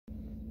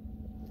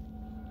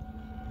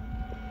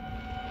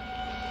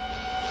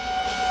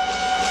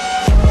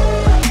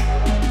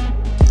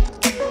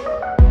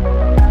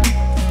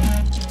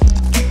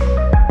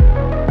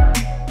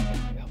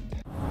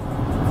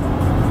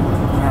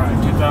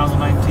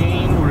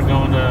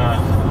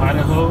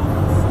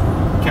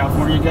Idaho,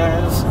 California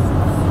guys.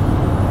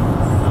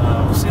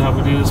 We'll see how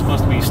we do. It's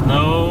supposed to be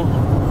snow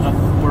up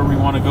where we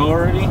want to go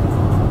already.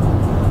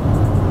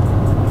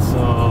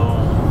 So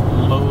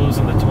lows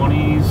in the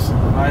 20s,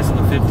 highs in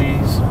the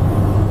 50s.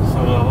 So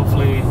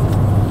hopefully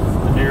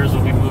the deers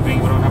will be moving.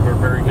 We don't have a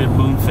very good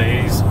moon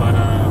phase, but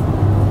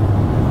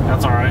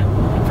that's alright.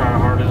 We'll try our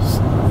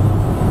hardest.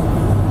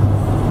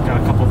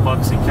 Got a couple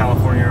bucks in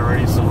California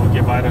already, so we'll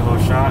give Idaho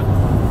a shot.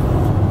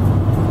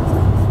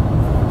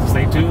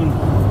 Stay tuned.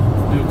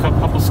 Do a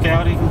couple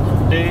scouting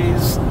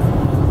days.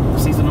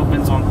 Season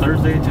opens on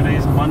Thursday.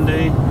 Today's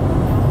Monday.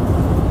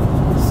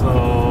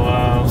 So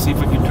we'll see if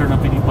we can turn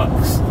up any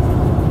bucks.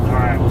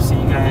 Alright, we'll see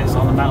you guys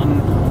on the mountain.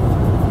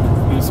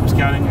 Doing some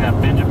scouting. I got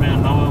Benjamin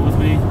and Noah with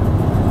me.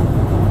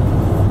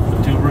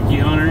 The two rookie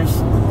hunters.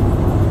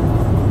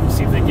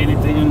 See if they get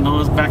anything.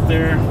 Noah's back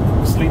there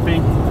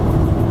sleeping.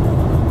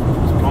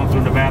 Just going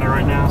through Nevada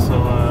right now, so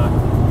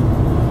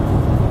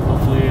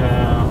hopefully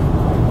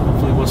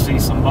we'll see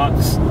some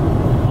bucks.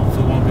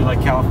 Hopefully it won't be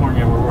like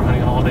California where we're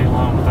hunting all day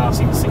long without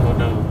seeing a single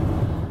doe.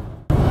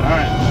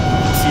 Alright,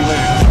 see you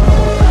later.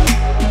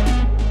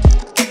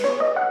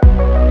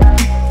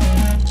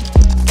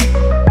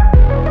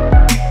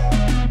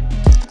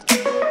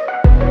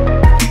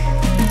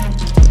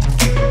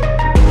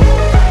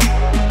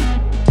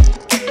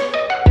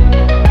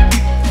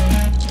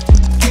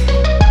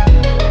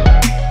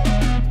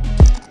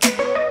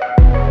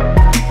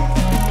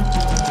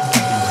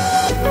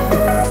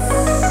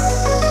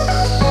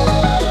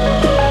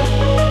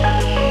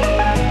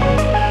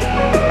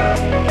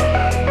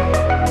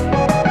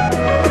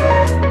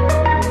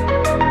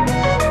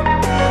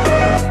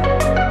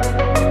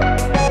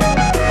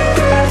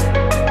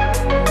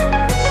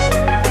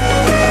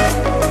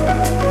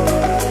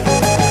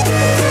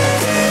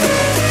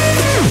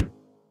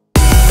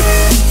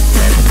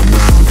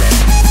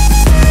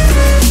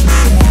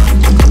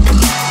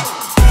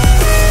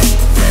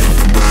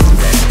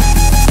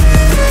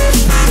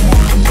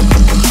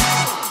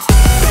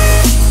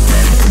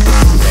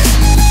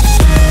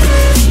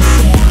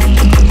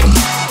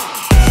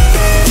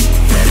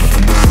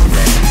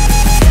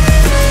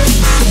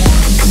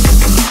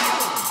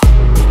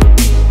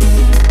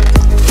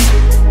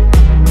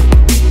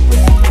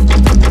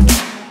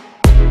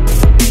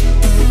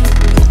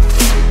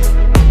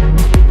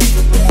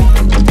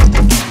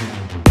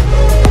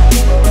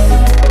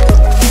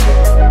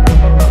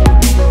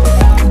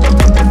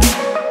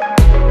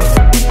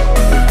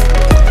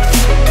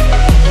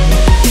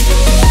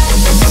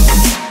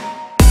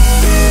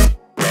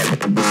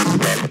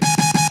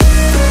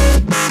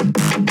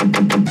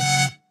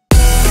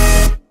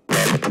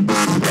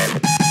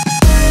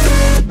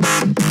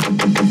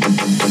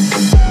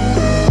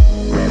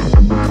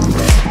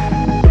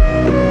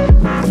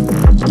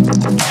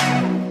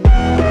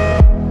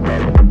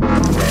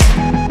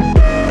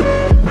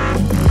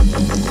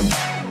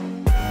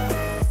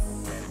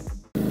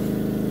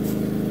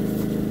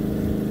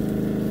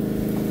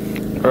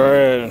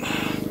 Alright,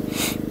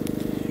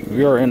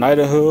 we are in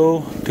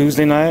Idaho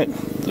Tuesday night.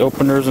 The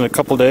opener's in a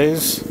couple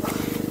days.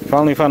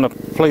 Finally found a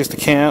place to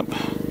camp.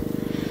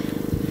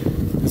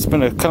 It's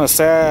been a kind of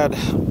sad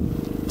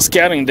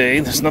scouting day.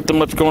 There's nothing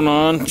much going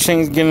on.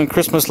 Shane's getting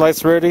Christmas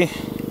lights ready.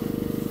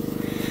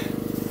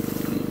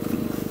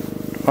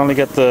 Finally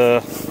got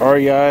the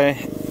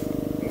REI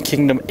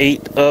Kingdom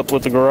 8 up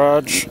with the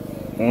garage. I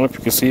don't know if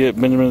you can see it.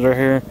 Benjamin's right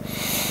here.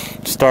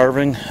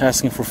 Starving,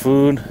 asking for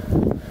food.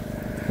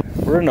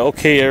 We're in an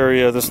okay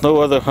area. There's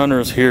no other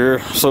hunters here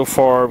so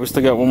far. We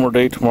still got one more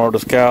day tomorrow to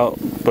scout,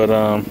 but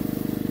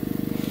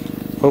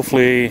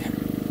hopefully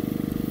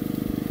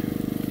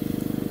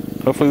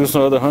there's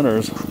no other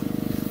hunters.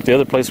 The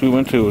other place we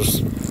went to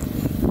was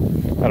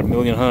about 1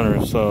 million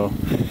hunters, so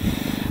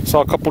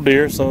saw a couple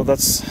deer, so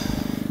that's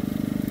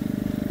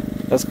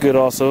good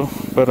also.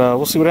 But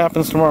we'll see what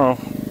happens tomorrow.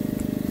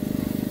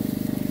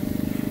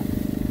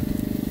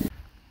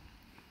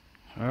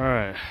 All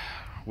right,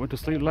 went to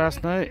sleep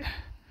last night.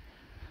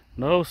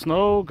 No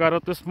snow. Got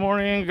up this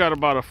morning, got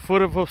about a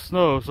foot of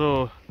snow,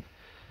 so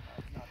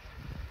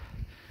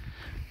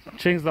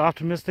Ching's the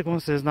optimistic one,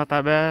 says not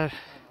that bad.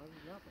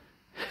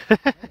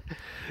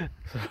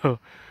 So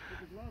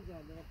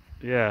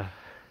yeah,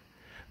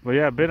 but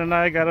yeah, Ben and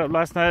I got up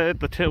last night.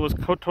 The tent was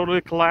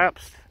totally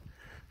collapsed.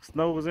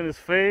 Snow was in his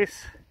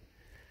face.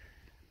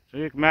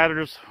 Jake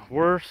matters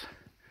worse.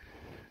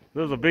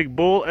 There was a big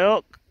bull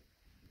elk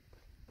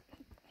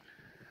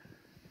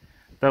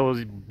that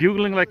was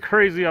bugling like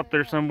crazy up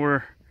there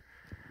somewhere.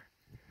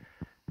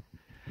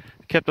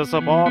 Kept us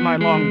up all night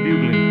long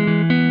bugling.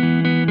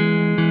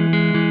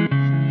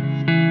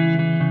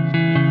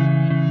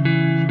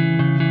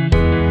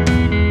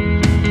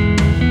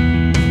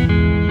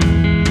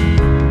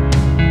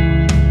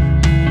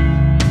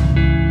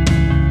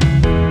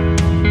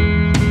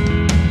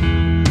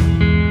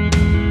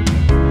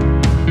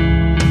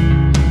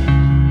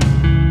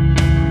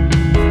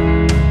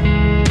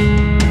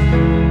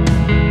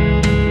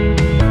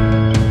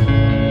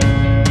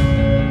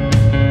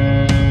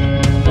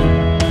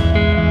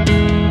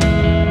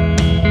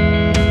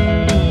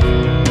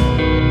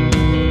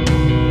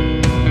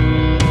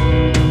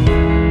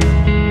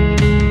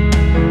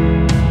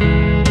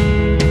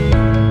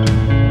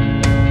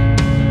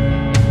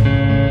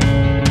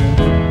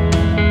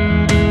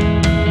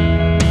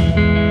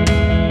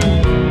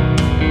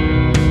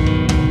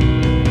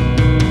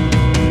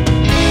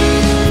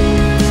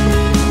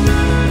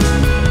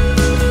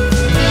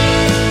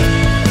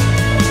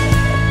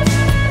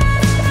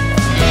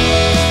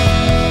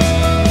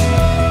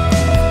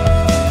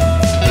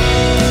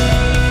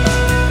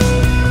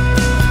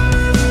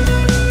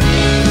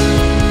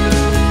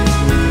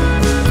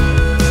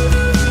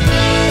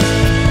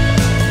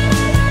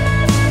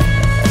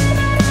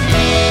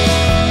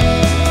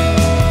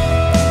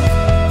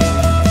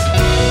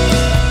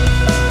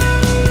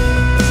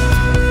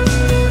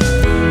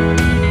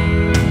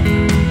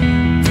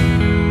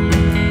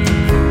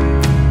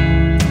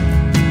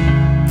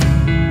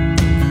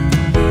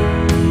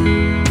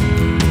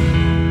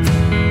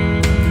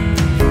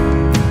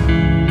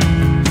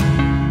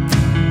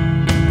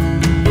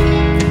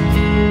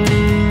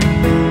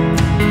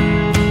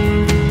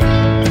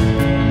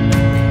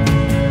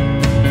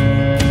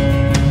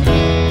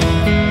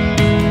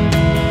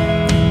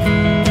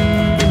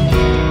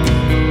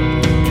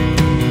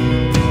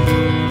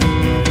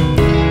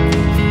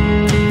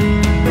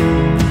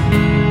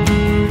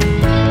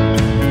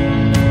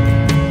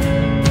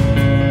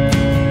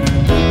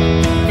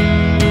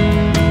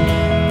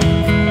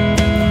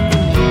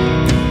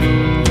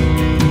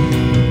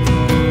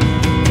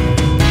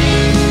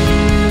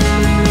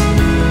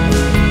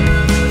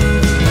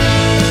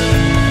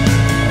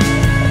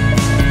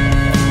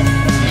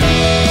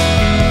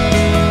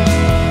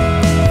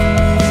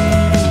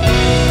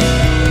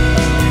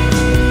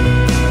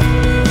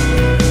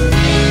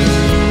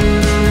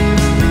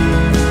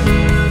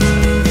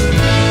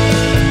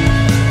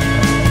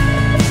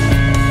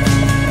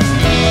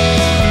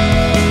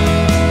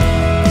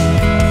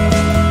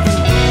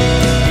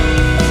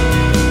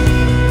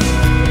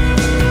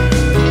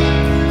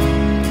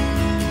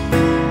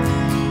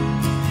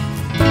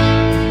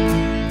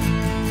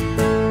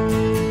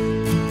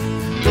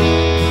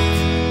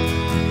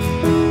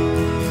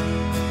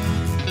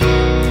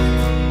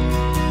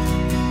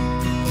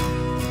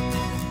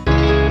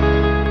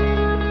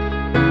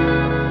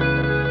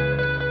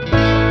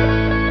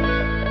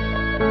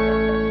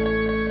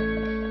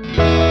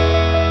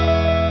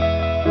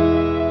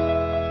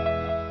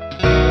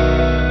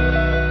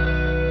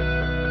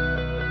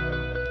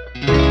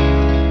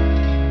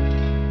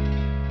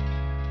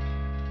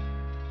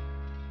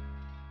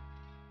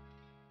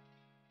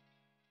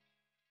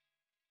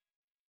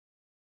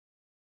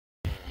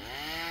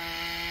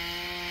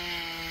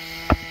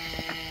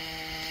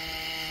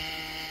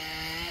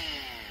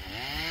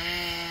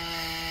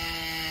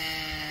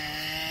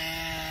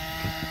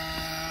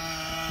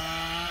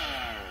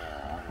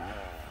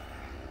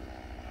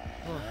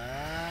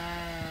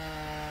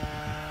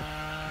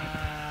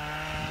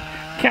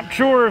 Camp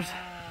chores.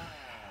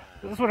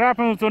 This is what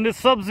happens when it's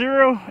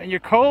sub-zero and you're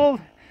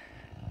cold.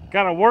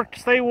 Gotta work to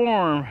stay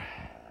warm.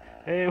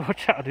 Hey,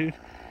 watch out, dude.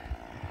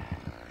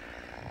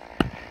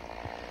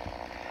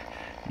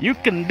 You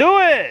can do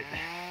it!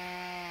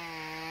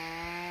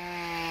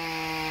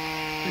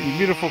 Pretty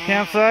beautiful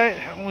campsite.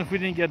 Only if we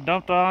didn't get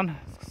dumped on.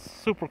 It's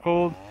super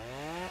cold.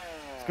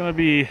 It's gonna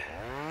be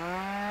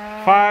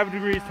 5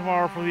 degrees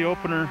tomorrow for the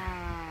opener.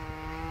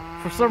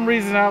 For some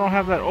reason, I don't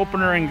have that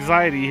opener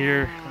anxiety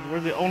here. We're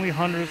the only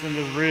hunters in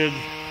this ridge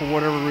for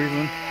whatever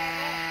reason.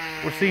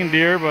 We're seeing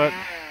deer, but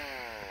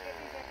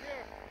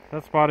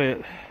that's about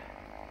it.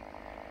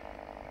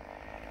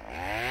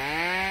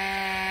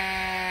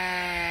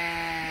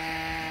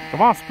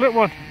 Come on, split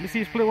one. Let me see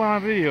you split one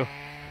on video.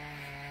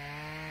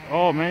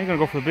 Oh man, you're gonna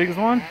go for the biggest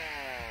one?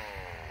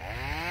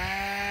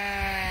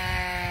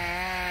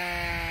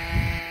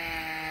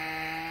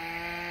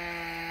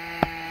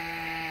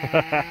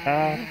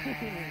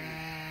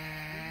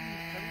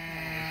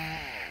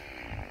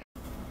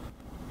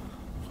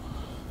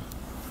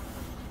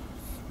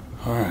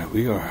 Alright,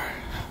 we are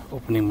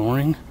opening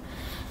morning.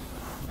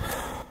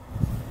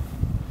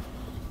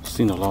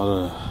 Seen a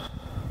lot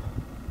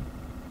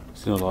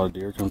of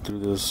deer come through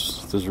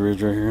this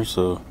ridge right here,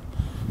 so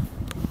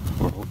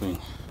we're hoping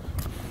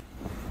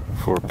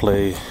for a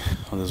play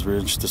on this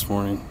ridge this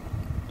morning.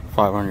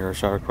 500-yard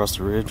shot across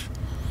the ridge.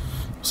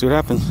 See what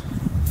happens.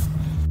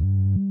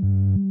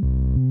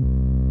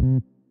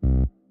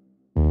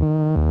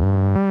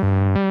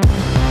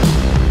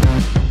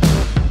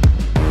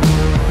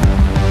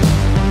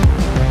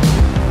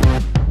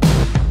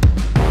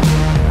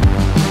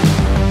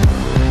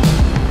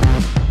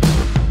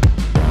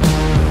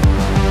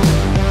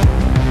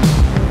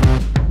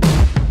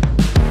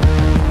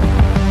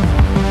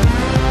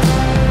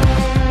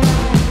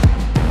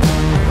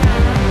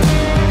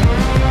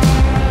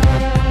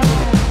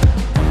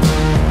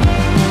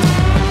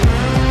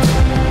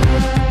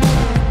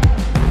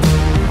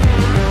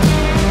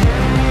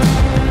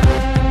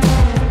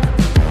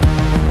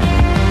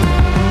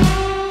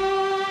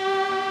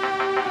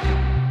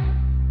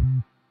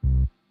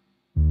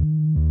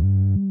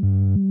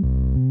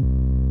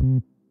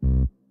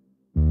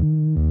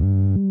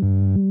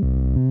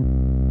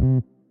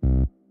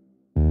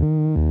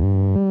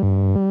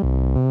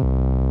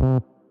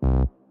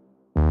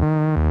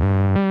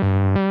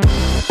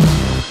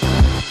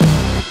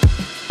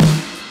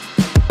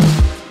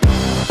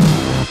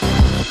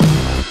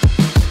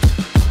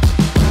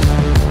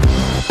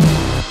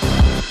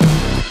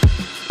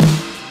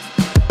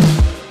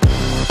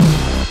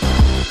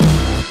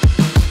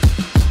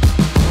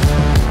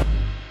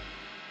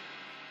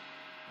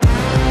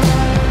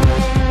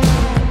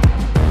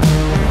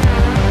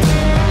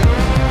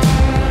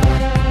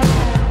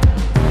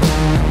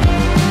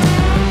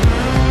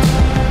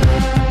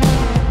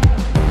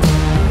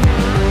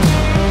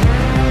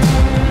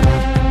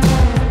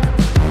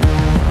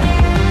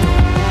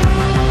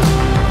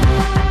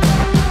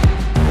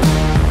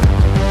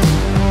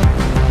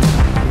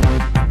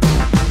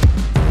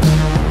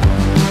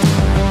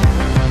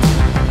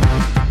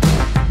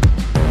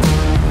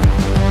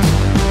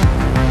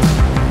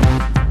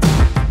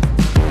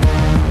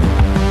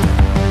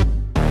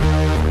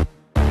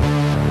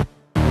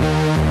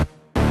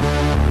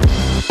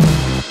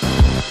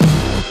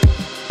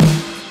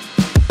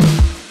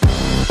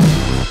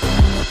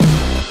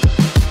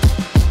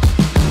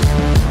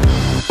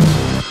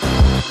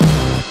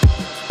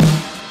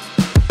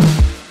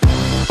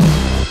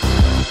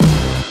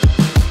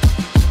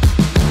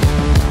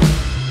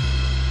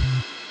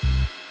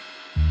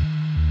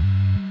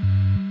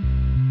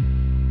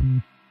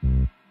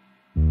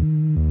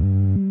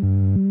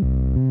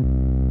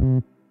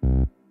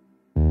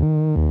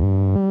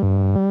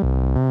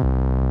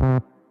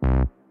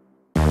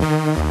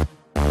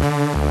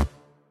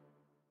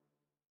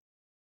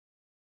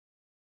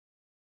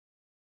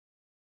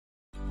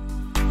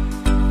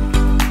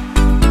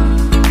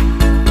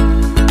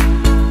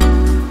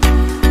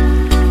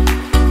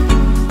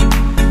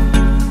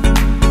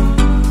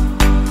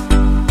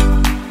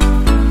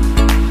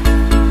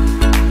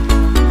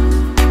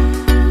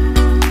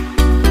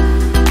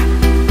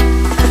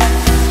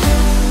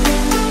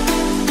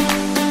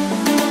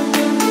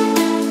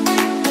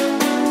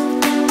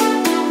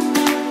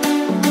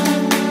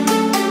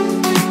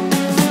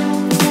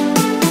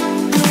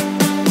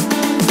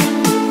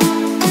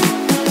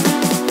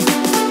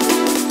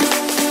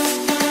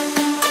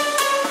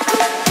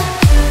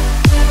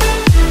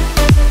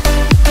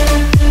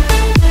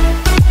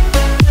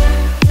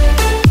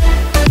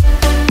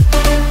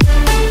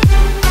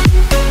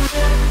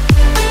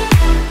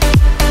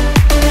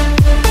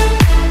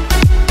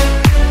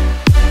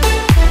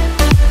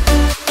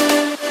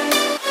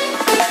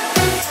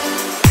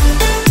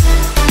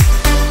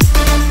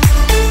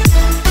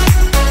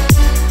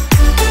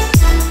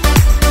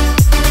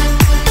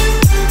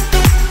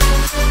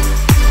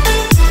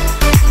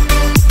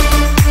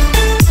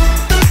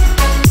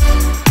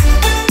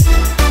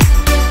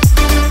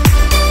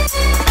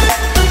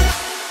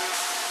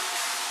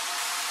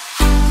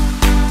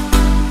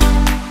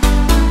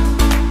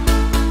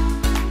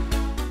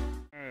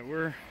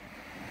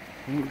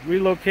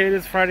 Relocated.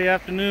 It's Friday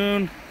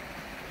afternoon.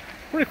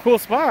 Pretty cool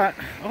spot.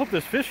 I hope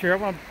there's fish here. I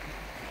want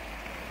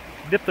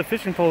to dip the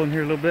fishing pole in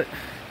here a little bit.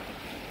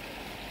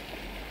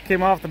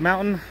 Came off the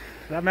mountain.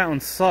 That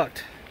mountain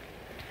sucked.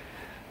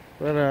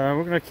 But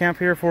we're gonna camp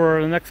here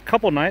for the next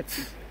couple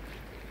nights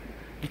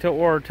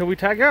until we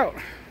tag out.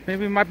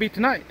 Maybe it might be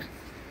tonight.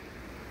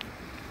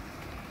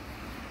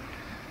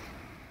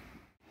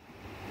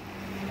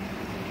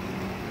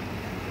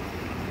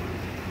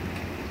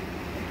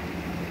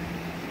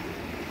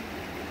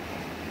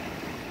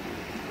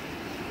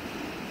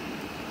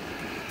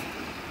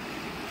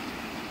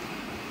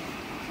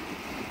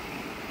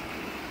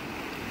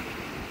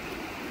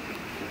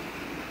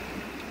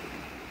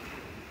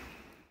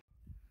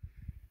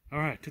 All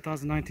right,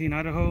 2019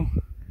 Idaho,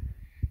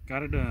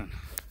 got it done.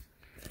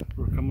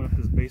 We're coming up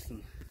this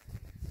basin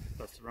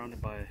that's surrounded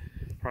by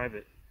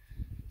private.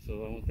 So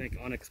I want to thank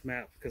Onyx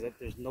Map because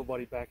there's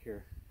nobody back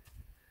here.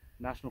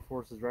 National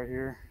Forest is right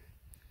here.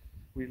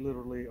 We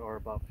literally are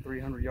about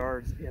 300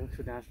 yards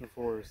into National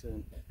Forest,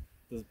 and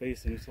this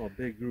basin, we saw a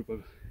big group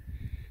of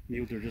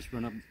mule deer just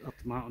run up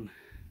the mountain.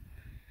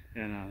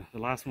 And the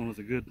last one was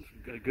a good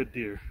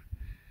deer.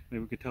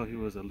 Maybe we could tell he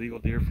was a legal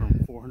deer from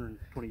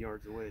 420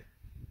 yards away.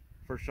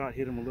 First shot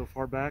hit him a little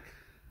far back,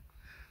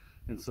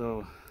 and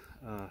so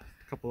a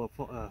couple of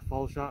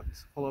follow-up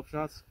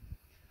shots,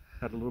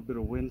 had a little bit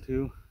of wind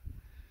too,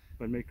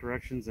 but made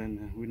corrections,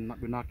 and we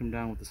knocked him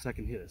down with the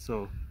second hit.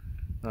 So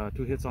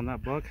 2 hits on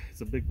that buck.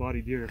 It's a big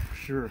body deer for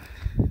sure,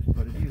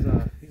 but he's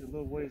a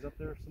little ways up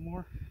there some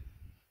more,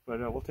 but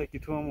we'll take you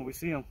to him when we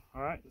see him.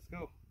 All right, let's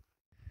go.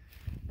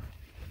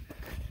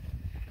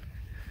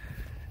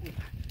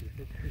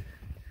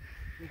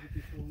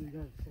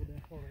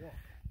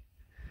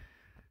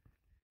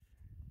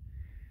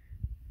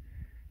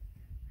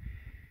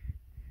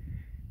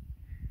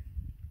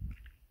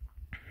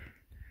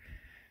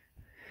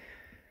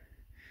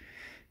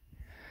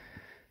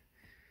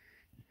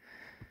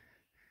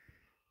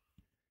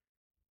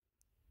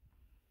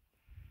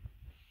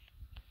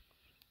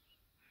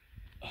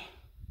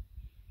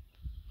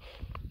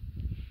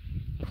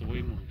 That's a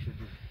way more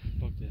trigger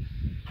buck than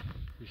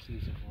we've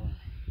seen so far.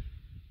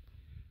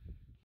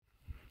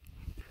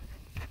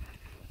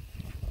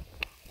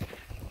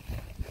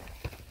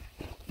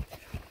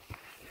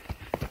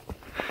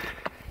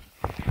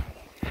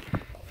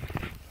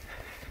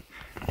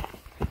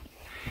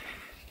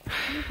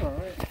 That's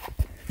alright.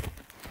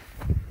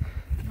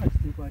 Nice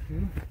scoop like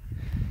him.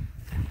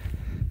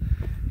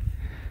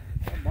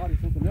 That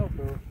body's something else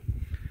though.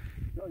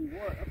 Tell you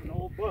what, that's an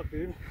old buck,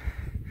 dude.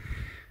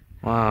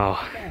 Wow.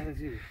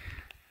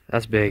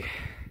 That's big.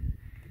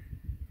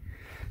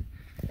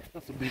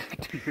 That's a big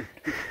deer.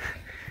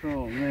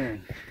 Oh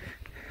man.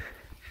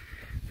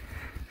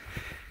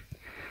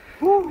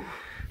 Whew.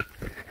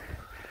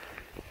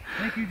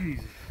 Thank you,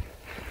 Jesus.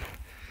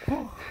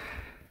 Whew.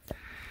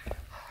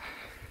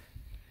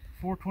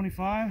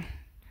 425.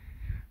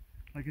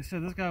 Like I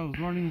said, this guy was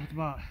running with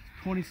about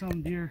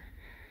 20-something deer.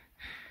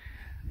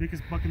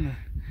 Biggest buck in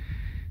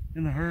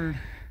the herd.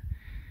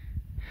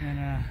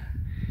 And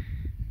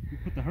we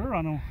put the herd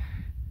on him.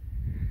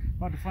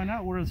 About to find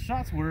out where his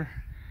shots were.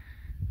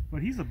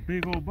 But he's a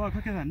big old buck.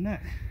 Look at that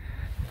neck.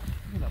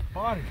 Look at that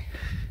body.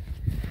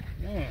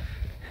 Man.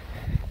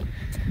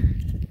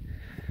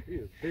 He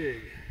is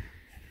big.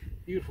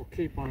 Beautiful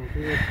cape on him,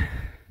 dude.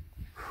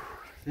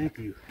 Thank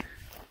you.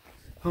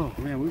 Oh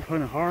man, we're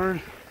hunting hard.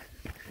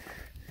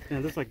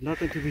 And there's like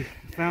nothing to be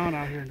found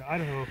out here in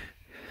Idaho.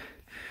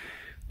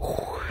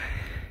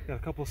 Got a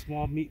couple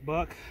small meat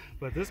buck,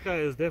 but this guy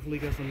has definitely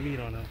got some meat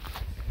on him.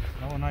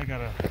 Noah and I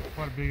got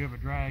quite a big of a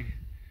drag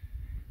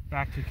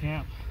back to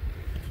camp,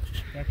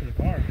 back to the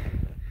car.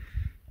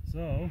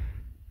 So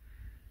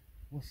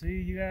we'll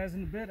see you guys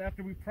in a bit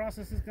after we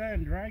process this guy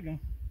and drag him.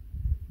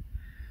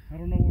 I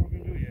don't know what we're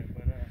gonna do yet,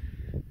 but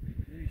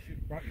maybe you should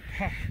have brought your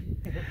pack.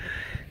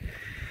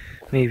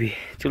 Maybe.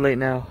 Too late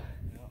now.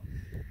 Yeah.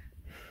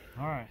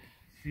 All right.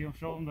 See, I'll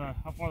show them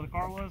how far the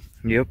car was.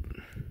 Yep.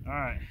 All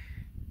right.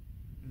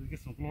 Let's get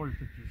some glory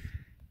pictures.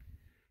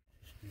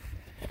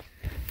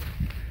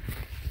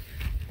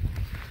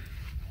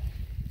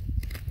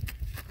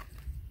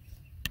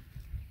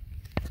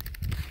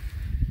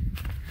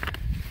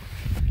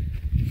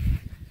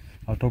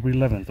 October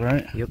 11th,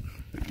 right? Yep.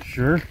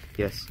 Sure?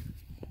 Yes.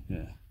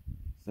 Yeah.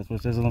 That's what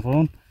it says on the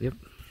phone? Yep.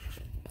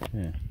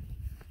 Yeah.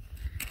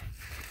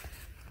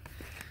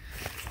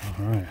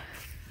 Alright.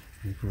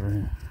 Right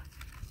here.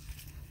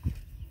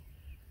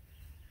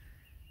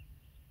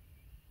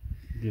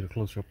 Get a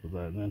close up of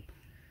that, and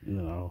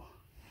then I'm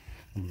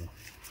gonna,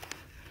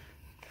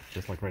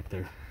 just like right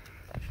there.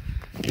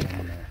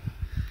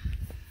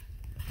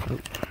 Oh.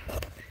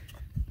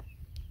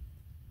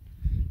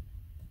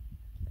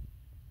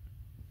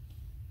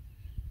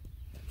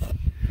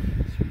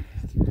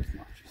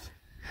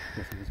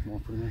 More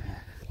for me.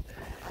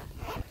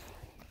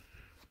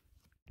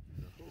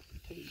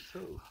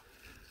 Potato.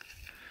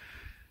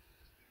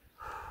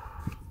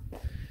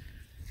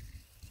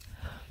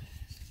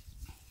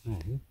 Oh,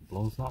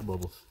 blowing snot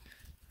bubbles.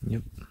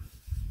 Yep.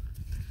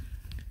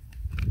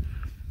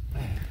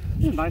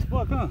 He's a nice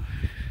buck, huh?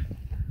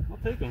 I'll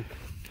take him.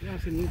 You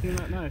haven't seen anything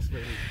that nice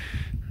lately.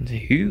 It's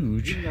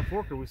huge. Even that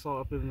forker we saw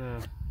up in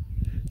the...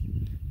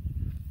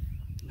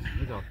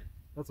 Look how...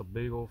 That's a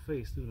big old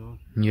face too, though.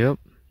 Yep.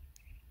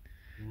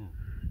 Yeah.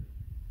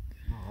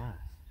 Alright.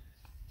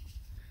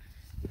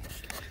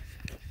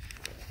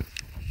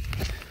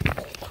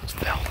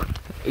 Spell.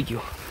 You.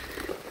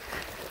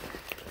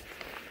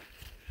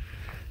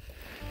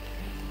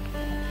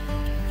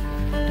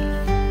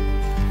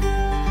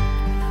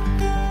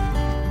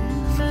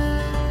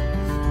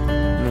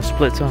 No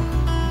splits, huh?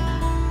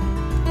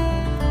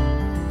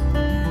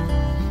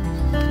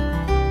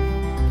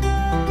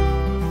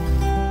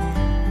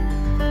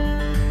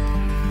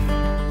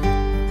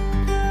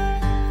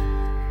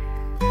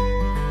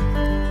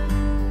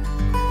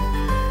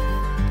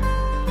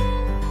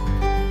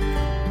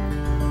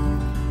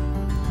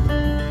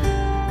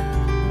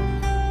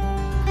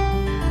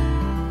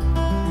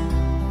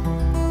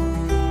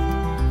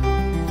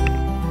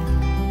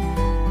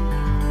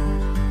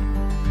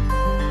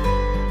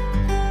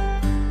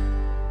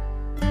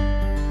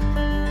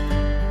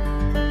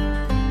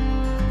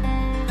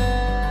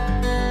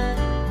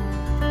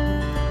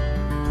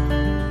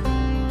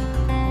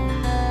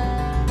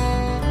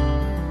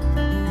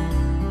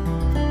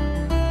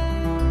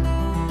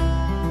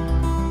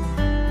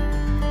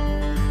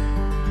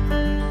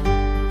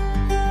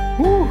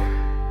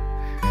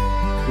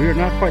 We are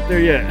not quite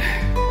there yet.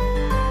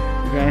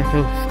 We got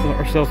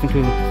ourselves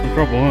into some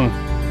trouble, huh?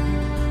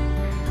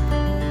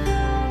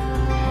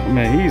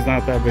 Man, he's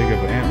not that big of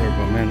an antler,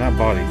 but man, that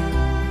body,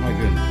 my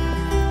goodness.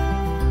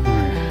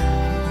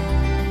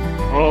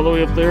 All the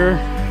way up there,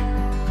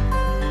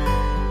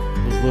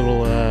 this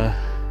little, a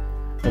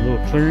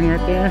little clearing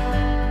right there.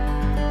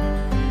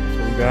 That's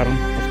where we got him.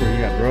 That's where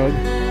he got drugged.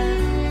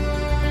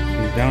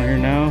 He's down here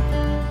now.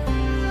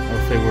 I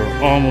would say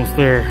we're almost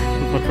there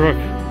with my truck.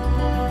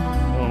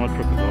 Oh, my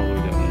truck is all the way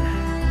down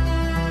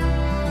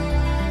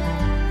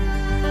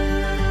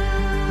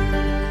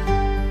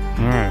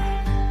there. Alright.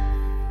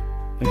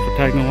 Thanks for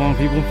tagging along,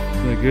 people. It's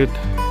been a good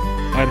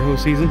Idaho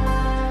season.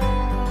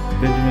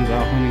 Benjamin's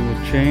out hunting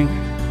with Chang.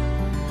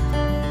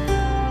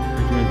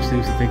 Benjamin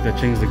seems to think that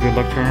Chang's the good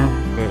luck charm,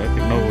 but I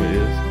think Noah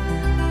is.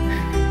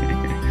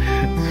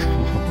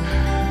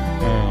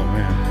 Oh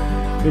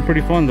man. It's been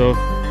pretty fun though.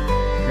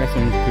 Got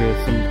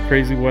some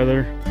crazy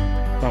weather.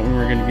 Thought we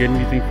were going to get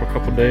anything for a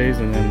couple days,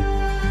 and then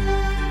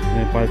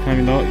by the time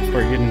you know it, you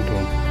start getting into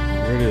them.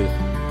 There it is.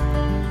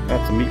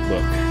 That's a meat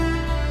buck.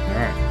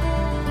 Alright.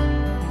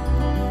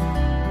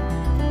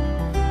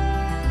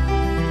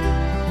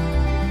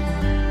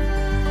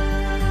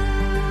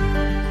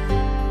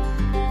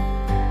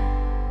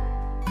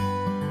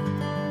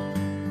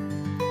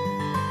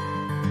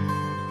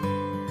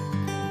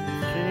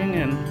 Chang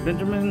and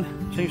Benjamin.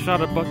 Chang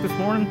shot a buck this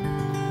morning,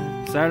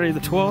 Saturday the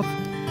 12th.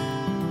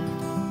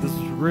 This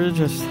ridge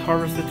has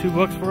harvested 2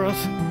 bucks for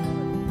us.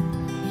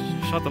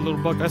 Shot the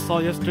little buck I saw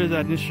yesterday that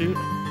I didn't shoot.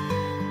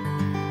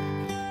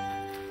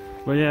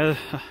 But yeah,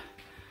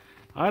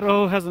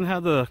 Idaho hasn't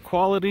had the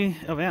quality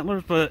of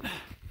antlers, but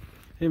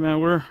hey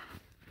man, we're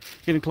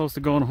getting close to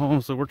going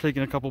home, so we're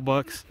taking a couple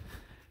bucks.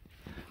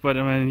 But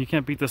I mean, you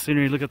can't beat the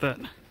scenery. Look at that.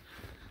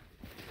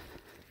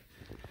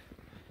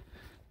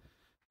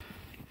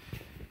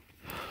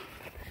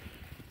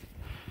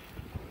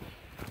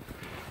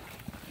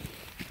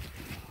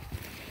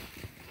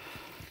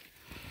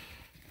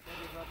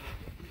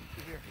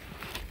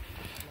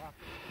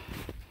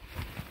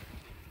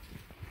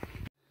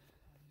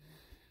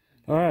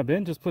 All right,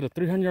 Ben just put a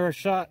 300-yard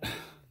shot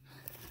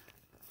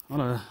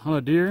on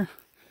a deer.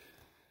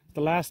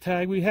 The last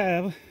tag we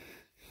have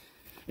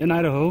in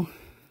Idaho,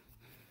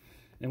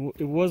 and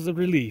it was a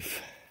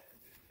relief.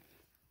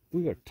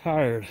 We are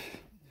tired,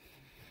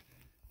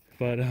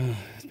 but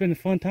it's been a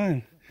fun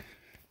time.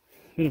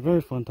 It's been a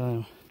very fun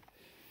time.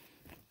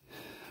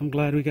 I'm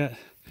glad we got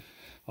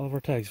all of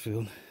our tags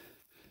filled.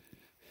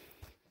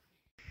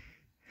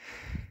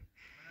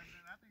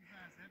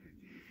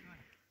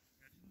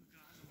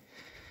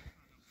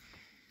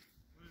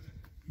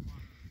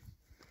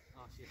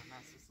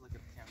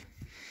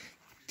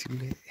 Too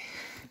late.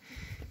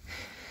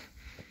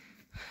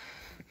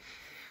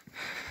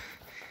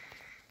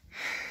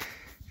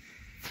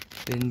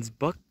 Ben's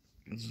buck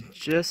is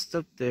just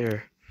up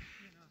there.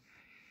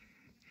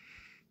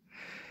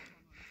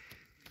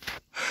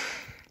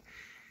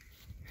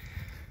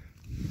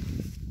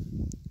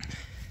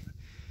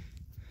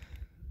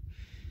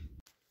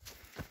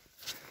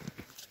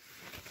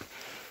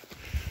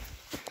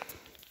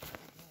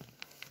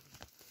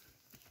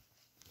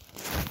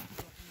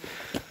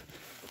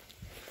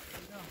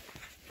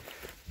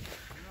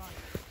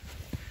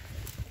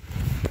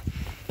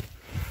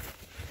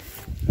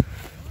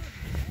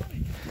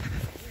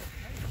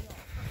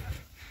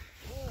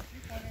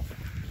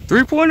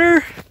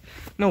 Three-pointer?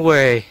 No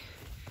way.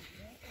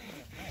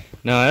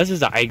 No, this is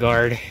the eye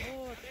guard.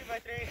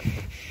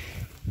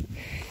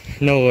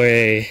 No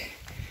way.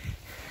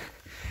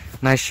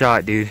 Nice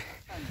shot, dude.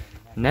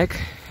 Neck?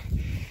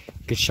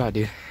 Good shot,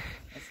 dude.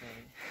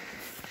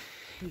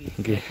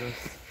 Good.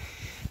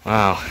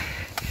 Wow.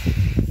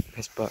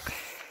 Nice buck.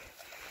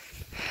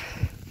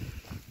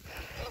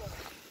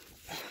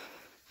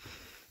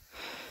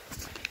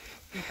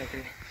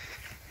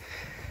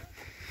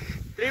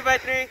 Three by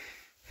three.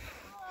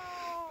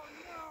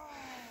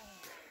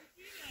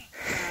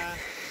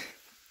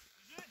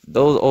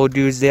 Those old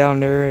dudes down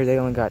there, they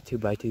only got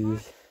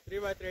 2x2s.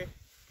 3x3.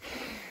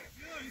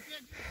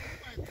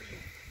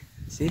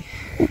 See?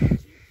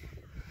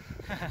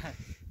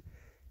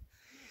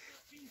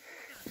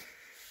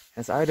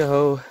 That's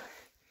Idaho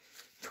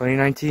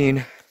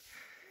 2019.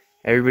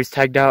 Everybody's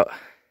tagged out.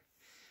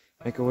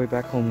 Make our way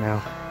back home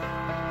now.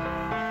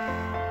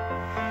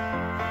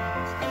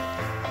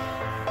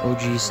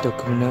 OG's still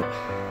coming up.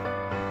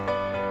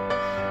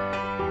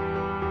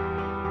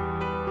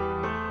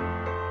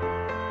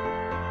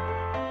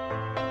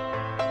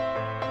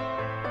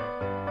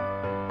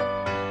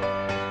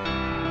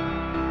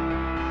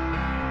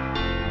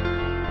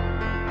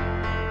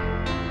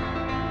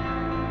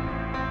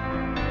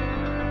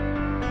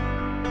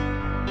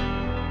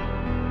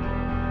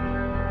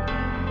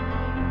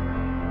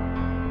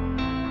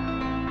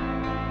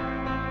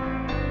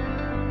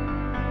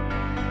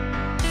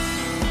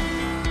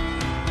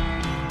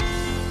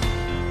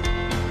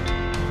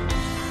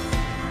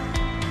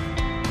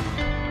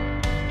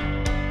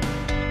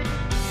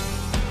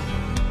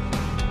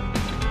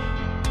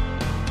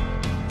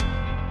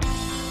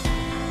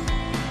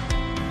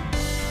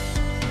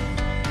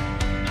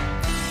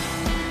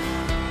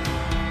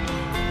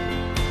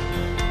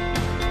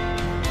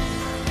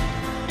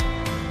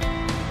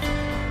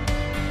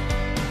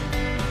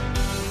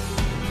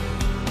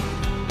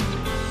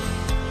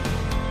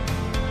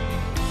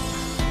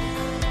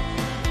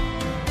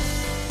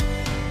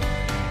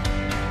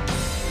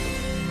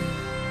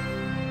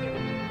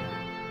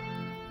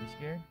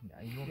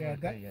 Yeah,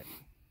 that,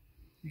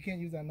 you can't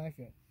use that knife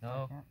yet.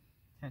 No.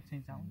 Can't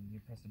change that one. You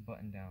press the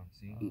button down,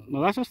 see?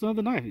 No, that's just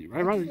another knife.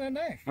 I'd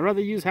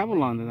rather use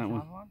Havalon than that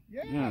one.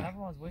 Yeah.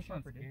 Havalon's way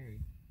sharper, dude.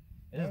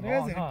 It is No,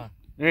 long, huh?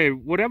 Hey,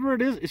 whatever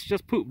it is, it's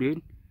just poop,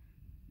 dude.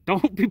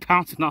 Don't be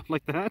bouncing off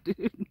like that,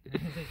 dude.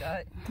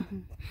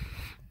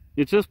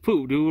 It's just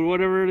poop, dude.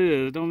 Whatever it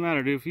is, it don't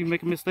matter, dude. If you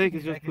make a mistake,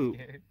 it's just poop.